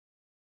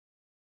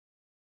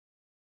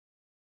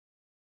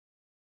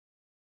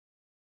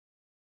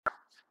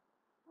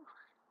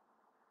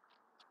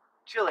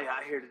Chilly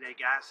out here today,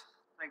 guys.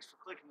 Thanks for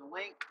clicking the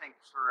link. Thanks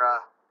for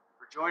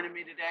joining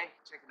me today,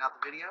 checking out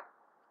the video.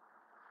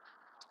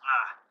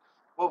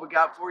 What we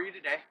got for you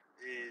today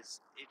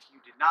is, if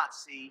you did not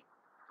see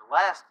the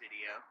last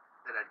video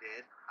that I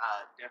did,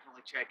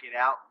 definitely check it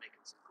out.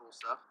 Making some cool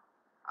stuff.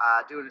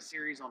 Doing a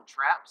series on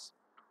traps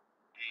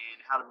and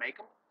how to make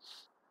them.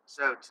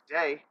 So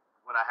today,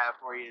 what I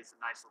have for you is a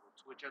nice little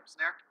twitch up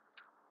snare,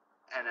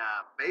 and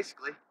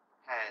basically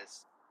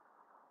has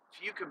a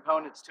few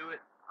components to it.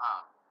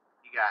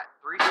 You got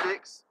 3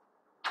 sticks,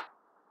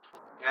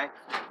 okay,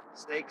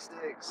 stake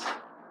sticks,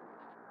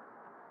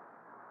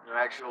 your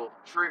actual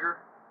trigger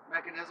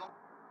mechanism,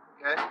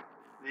 okay.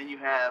 Then you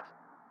have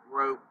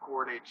rope,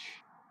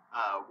 cordage,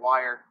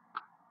 wire,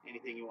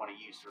 anything you want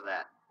to use for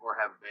that or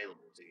have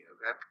available to you,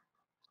 okay.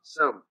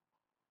 So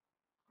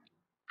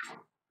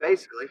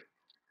basically,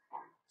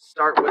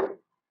 start with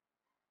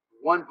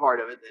one part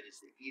of it that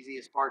is the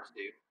easiest part to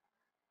do,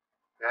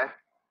 okay.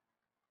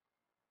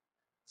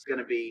 It's going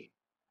to be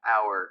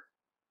our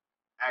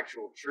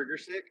actual trigger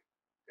stick,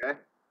 okay.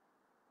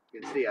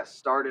 You can see I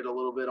started a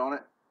little bit on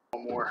it.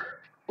 One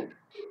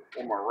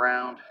more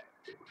round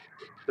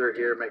through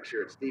here, make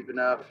sure it's deep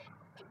enough.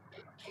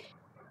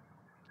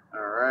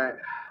 All right,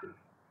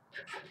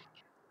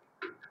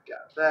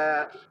 got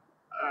that.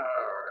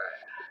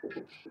 All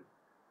right,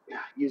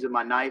 using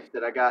my knife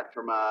that I got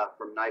from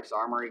Knife's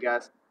Armory,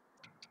 guys.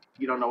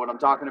 If you don't know what I'm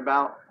talking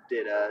about,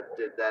 did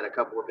that a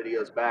couple of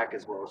videos back,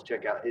 as well as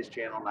check out his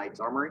channel, Knife's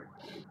Armory.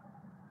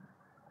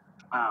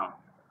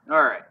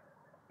 All right,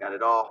 got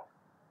it all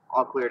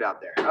cleared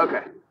out there.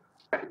 Okay.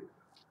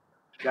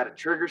 Got a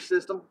trigger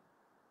system.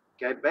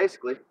 Okay,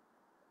 basically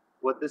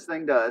what this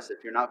thing does,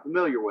 if you're not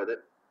familiar with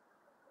it,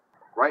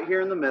 right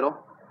here in the middle,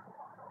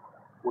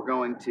 we're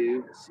going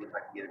to, let's see if I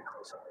can get a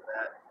close up of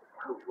that.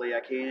 Hopefully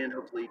I can.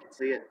 Hopefully you can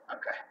see it.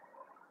 Okay.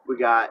 We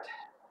got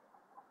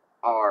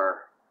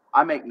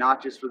I make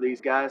notches for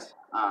these guys.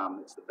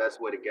 It's the best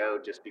way to go,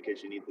 just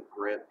because you need the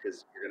grip,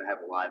 because you're going to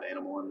have a live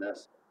animal in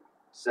this.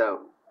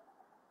 So,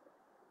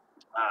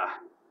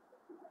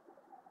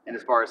 and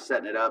as far as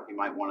setting it up, you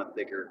might want a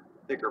thicker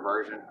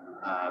version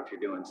if you're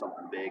doing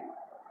something big.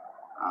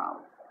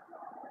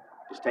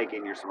 Just take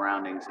in your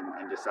surroundings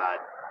and decide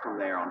from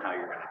there on how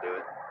you're going to do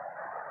it.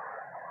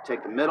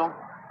 Take the middle.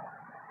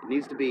 It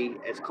needs to be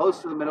as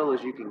close to the middle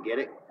as you can get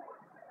it,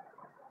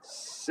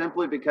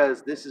 simply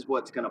because this is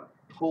what's going to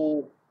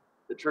pull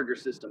the trigger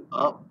system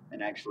up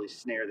and actually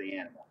snare the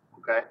animal,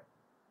 okay?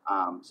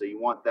 So you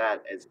want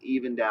that as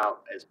evened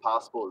out as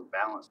possible, as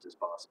balanced as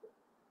possible.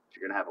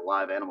 You're going to have a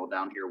live animal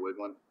down here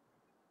wiggling.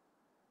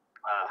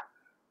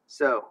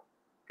 So,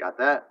 got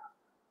that.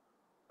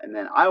 And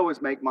then I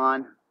always make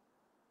mine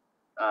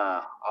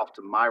off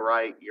to my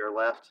right, your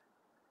left,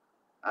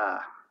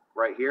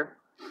 right here,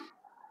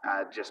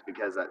 just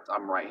because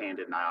I'm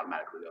right-handed and I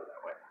automatically go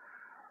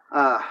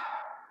that way.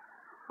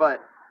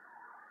 But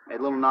made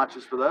little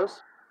notches for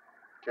those,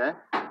 okay.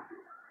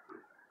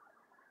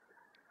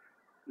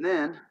 And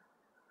then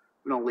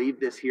we're going to leave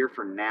this here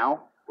for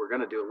now. We're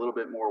going to do a little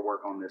bit more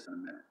work on this in a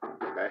minute,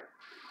 okay.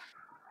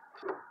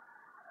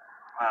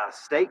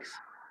 Stakes,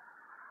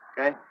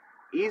 okay,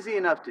 easy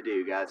enough to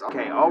do, guys.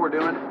 Okay, all we're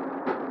doing,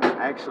 I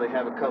actually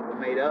have a couple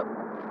made up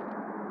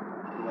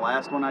from the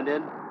last one I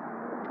did.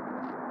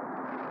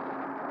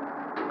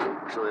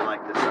 Actually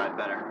like this side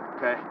better,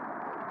 okay.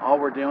 All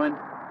we're doing,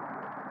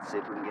 let's see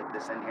if we can get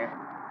this in here,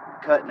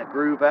 cutting a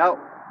groove out,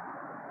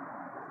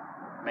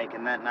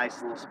 making that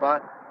nice little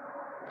spot,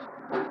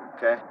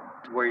 okay,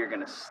 to where you're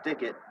going to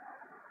stick it.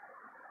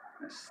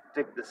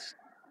 Stick this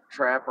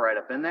trap right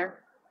up in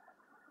there,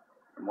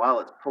 and while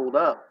it's pulled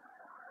up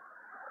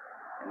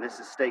and this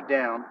is staked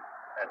down,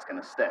 that's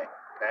going to stay,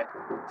 okay.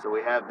 So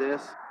we have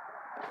this.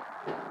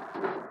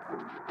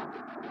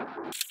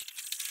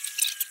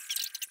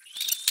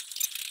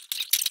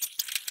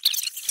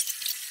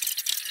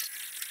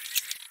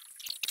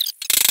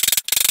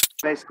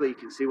 Basically, you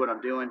can see what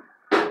I'm doing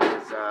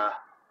is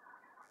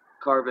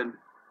carving.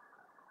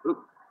 Oop,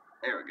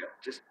 there we go.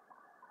 Just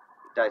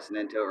dicing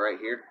into it right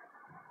here.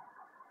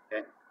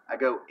 Okay, I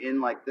go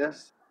in like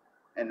this,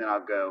 and then I'll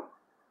go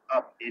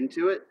up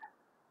into it,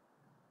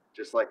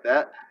 just like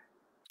that.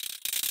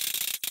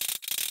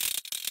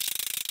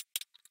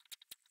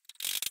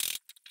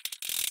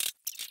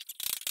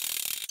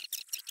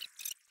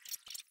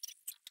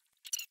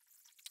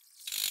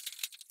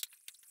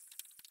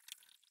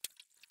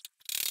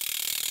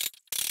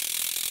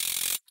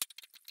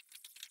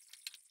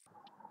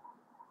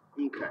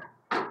 Okay.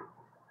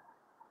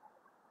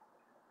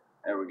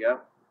 There we go.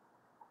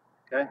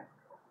 Okay.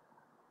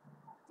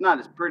 It's not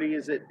as pretty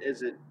as it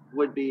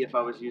would be if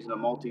I was using a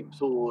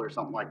multi-tool or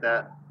something like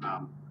that.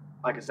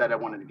 Like I said, I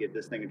wanted to give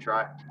this thing a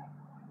try.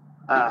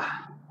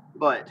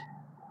 But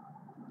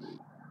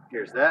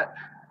here's that.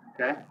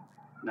 Okay.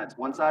 And that's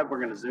one side. We're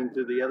going to zoom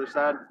through the other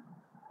side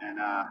and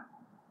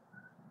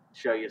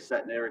show you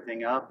setting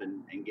everything up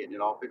and getting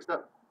it all fixed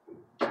up.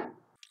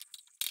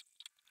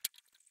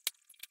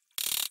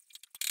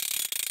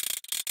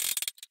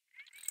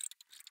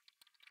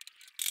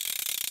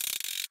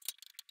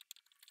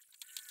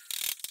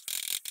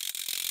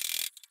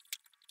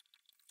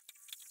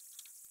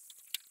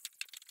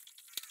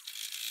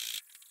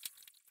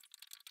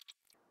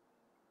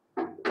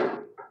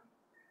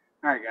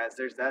 Alright guys,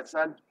 there's that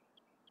side.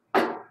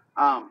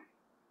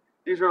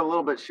 These are a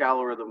little bit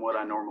shallower than what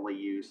I normally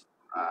use.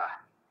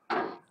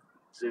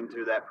 Zoom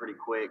through that pretty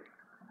quick,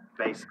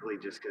 basically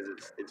just because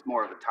it's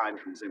more of a time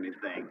consuming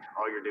thing.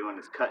 All you're doing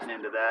is cutting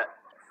into that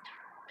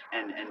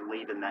and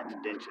leaving that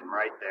indentation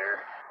right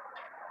there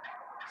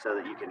so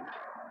that you can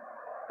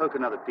hook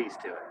another piece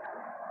to it.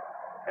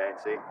 Okay,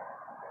 see?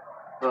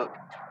 Hook,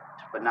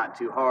 but not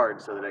too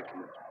hard so that it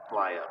can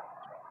fly up.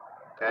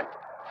 Okay?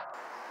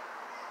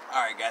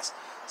 Alright guys,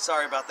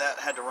 sorry about that.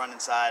 Had to run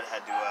inside,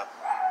 had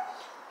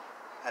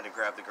to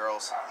grab the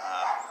girls.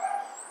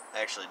 They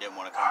actually didn't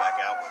want to come back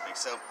out with me,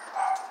 so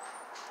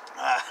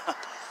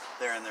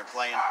they're in there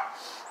playing.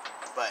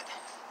 But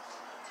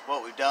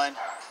what we've done,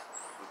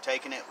 we've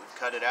taken it, we've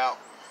cut it out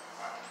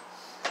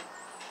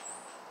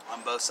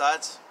on both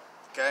sides.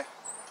 Okay,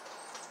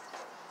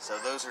 so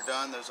those are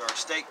done. Those are our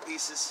stake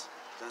pieces.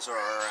 Those are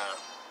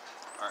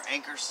our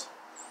anchors.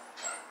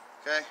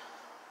 Okay.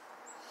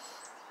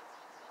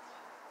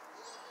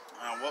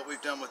 What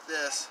we've done with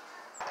this,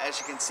 as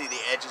you can see, the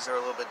edges are a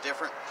little bit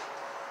different.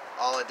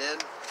 All I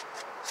did,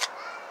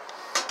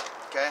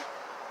 okay,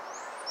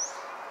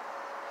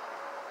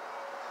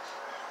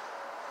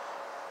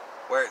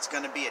 where it's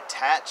going to be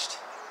attached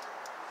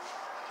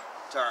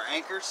to our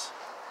anchors,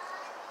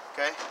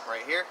 okay,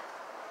 right here,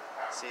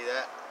 see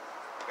that,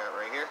 got it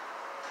right here,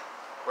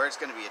 where it's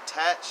going to be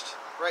attached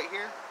right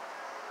here,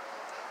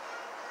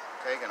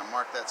 okay, going to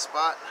mark that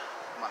spot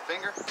with my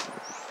finger.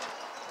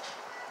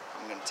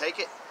 I'm going to take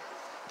it,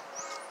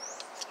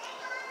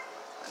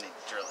 I need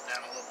to drill it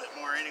down a little bit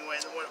more anyway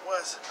than what it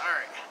was.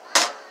 Alright,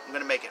 I'm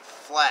going to make it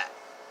flat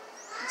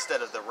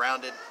instead of the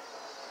rounded.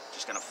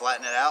 Just going to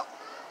flatten it out,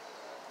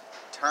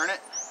 turn it.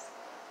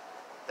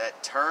 That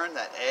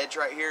edge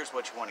right here is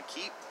what you want to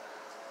keep.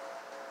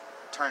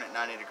 Turn it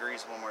 90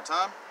 degrees one more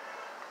time.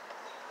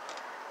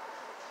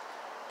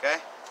 Okay.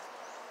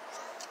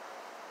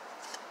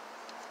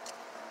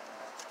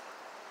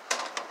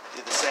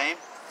 Do the same,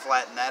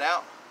 flatten that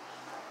out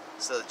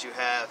so that you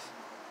have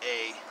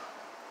a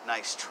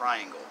nice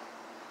triangle.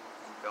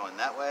 Going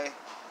that way,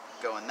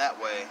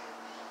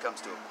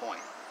 comes to a point.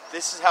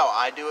 This is how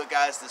I do it,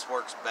 guys. This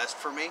works best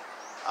for me.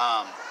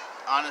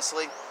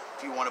 Honestly,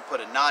 if you want to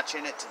put a notch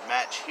in it to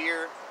match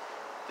here,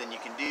 then you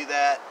can do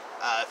that.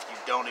 If you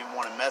don't even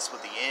want to mess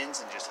with the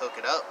ends and just hook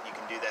it up, you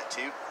can do that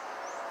too.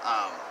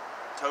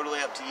 Totally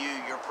up to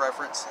you, your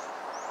preference.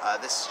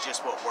 This is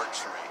just what works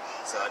for me.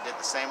 So I did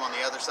the same on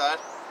the other side.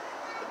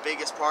 The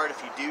biggest part,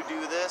 if you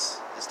do this,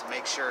 is to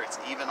make sure it's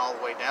even all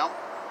the way down.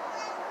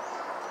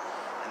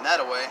 And that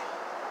way,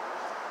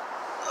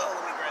 oh,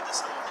 let me grab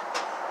this other one.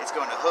 It's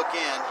going to hook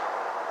in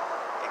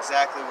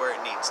exactly where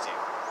it needs to,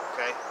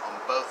 okay, on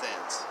both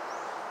ends,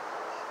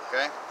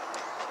 okay.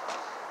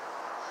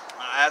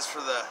 As for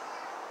the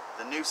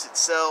noose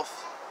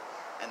itself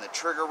and the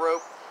trigger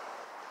rope,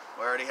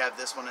 we already have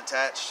this one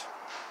attached,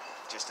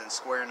 just in a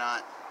square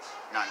knot,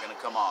 not going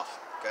to come off,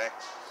 okay.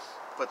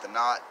 Put the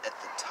knot at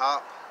the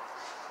top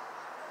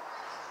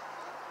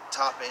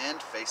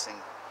end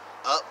facing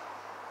up,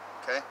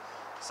 okay,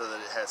 so that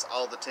it has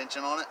all the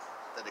tension on it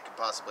that it could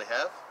possibly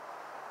have.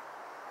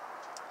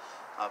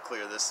 I'll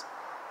clear this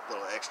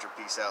little extra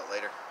piece out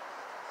later.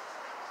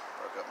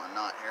 Broke up my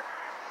knot here.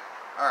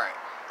 Alright,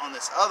 on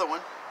this other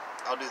one,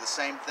 I'll do the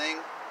same thing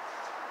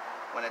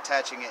when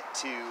attaching it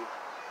to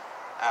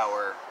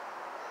our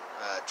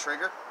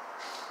trigger.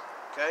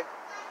 Okay,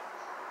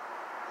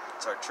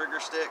 it's our trigger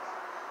stick.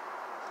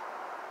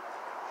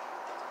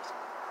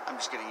 I'm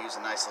just going to use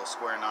a nice little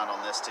square knot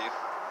on this too.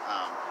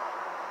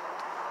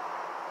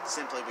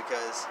 Simply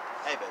because,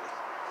 hey baby.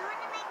 I want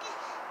to make a,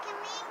 can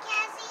me and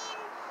Cassie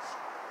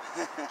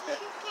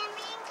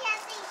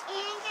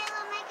and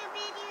Kayla make a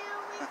video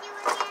with you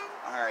again?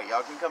 Alright,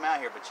 y'all can come out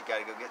here, but you got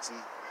to go get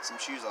some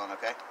shoes on,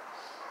 okay?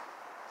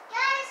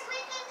 Guys,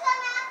 we can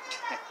come out there,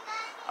 but we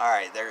gotta...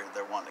 Alright,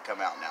 they're wanting to come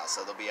out now,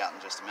 so they'll be out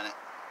in just a minute.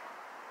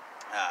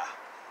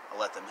 I'll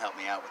let them help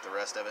me out with the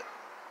rest of it.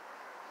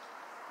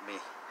 Be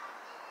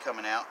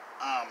coming out.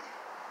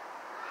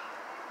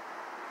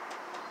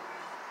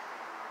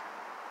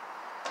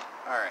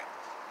 Alright,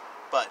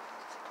 but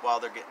while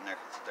they're getting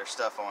their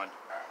stuff on,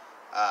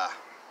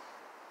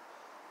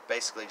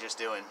 basically just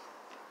doing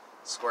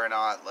square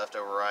knot, left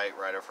over right,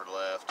 right over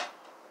left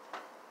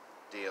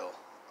deal.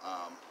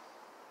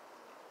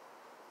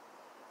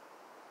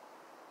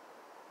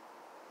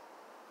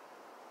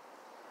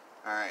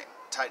 Alright,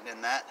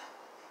 tightening that,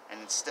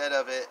 and instead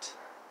of it,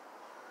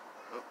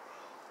 oop,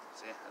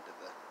 see, I did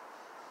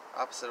the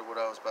opposite of what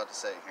I was about to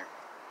say here.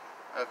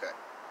 Okay.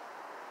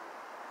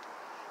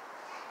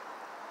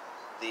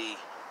 The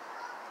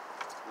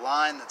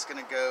line that's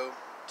going to go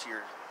to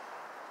your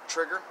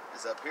trigger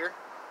is up here,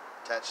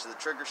 attached to the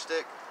trigger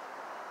stick.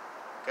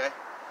 Okay.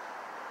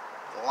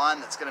 The line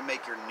that's going to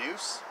make your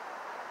noose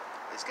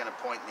is going to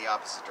point in the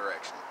opposite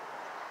direction.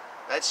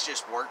 That's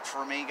just worked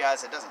for me,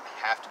 guys. It doesn't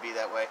have to be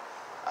that way.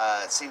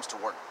 It seems to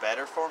work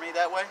better for me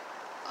that way,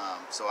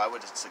 so I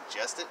would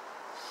suggest it.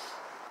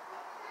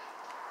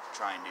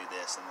 Try and do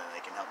this, and then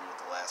they can help me with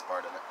the last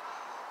part of it.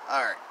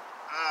 Alright.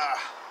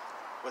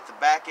 with the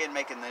back end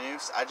making the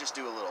noose, I just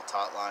do a little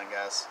taut line,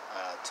 guys.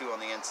 2 on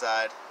the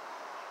inside,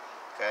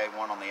 okay,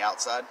 1 on the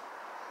outside.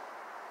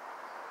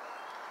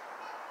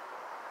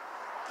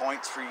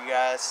 Points for you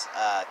guys,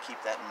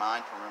 keep that in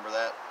mind, remember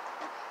that.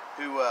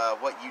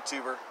 What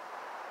YouTuber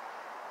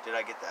did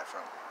I get that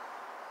from?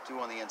 2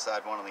 on the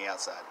inside, 1 on the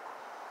outside.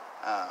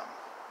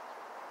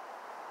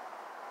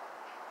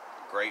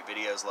 Great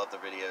videos, love the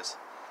videos.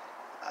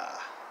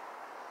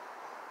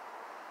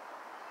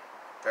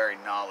 Very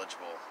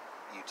knowledgeable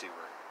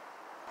YouTuber.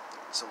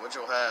 So what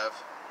you'll have,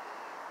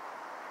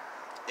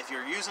 if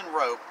you're using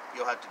rope,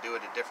 you'll have to do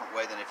it a different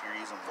way than if you're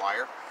using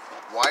wire.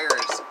 Wire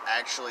is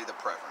actually the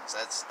preference.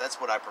 That's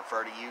what I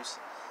prefer to use.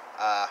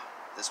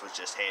 This was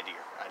just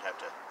handier. I'd have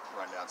to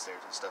run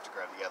downstairs and stuff to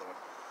grab the other one.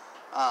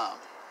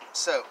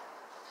 So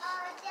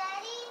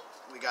Daddy?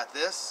 we got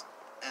this,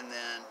 and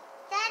then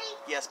Daddy?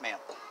 yes, ma'am.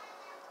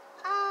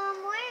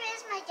 Where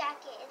is my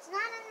jacket? It's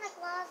not in the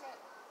closet.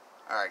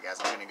 Alright guys,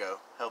 I'm gonna go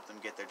help them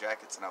get their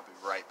jackets and I'll be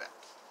right back.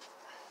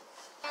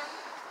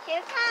 Here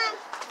it comes.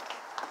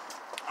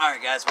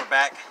 Alright guys, we're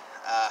back.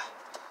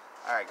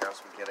 Alright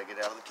girls, we gotta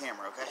get out of the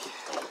camera, okay?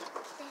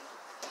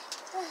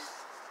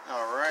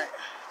 Alright,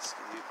 let's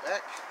get you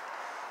back.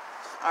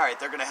 Alright,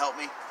 they're gonna help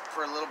me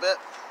for a little bit.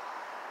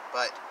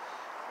 But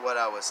what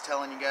I was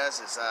telling you guys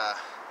is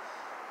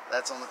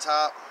that's on the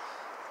top.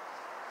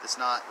 This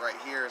knot right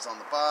here is on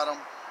the bottom.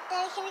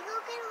 Daddy, can I go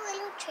get a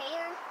little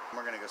chair?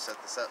 We're gonna go set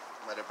this up,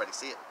 let everybody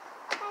see it.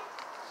 Okay.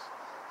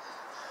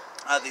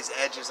 These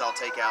edges I'll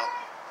take out,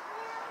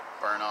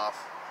 burn off.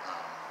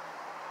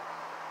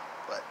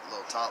 But a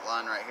little taut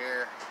line right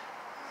here.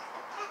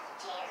 That's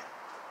a chair.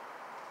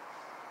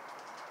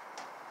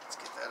 Let's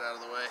get that out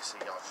of the way so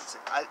y'all can see.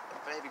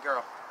 Baby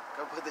girl,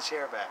 go put the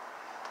chair back.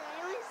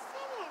 I don't want to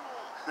sit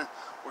in it.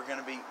 we're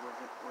gonna be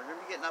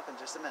getting up in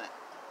just a minute.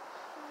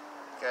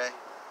 Okay,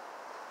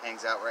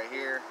 hangs out right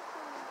here.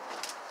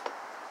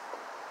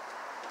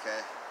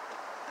 Okay,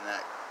 and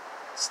that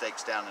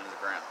stakes down into the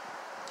ground.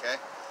 Okay.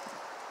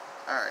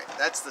 All right,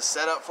 that's the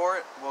setup for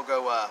it. We'll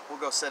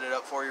go set it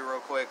up for you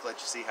real quick.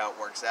 Let you see how it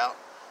works out.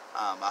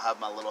 I'll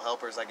have my little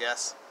helpers, I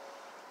guess,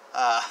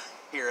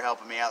 here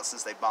helping me out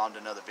since they bombed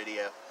another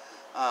video.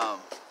 I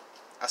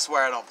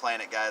swear I don't plan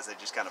it, guys. They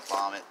just kind of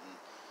bomb it,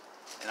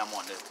 and I'm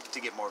wanting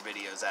to get more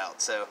videos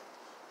out. So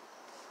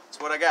that's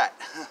what I got.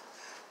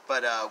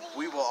 But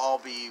we will all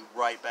be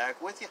right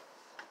back with you.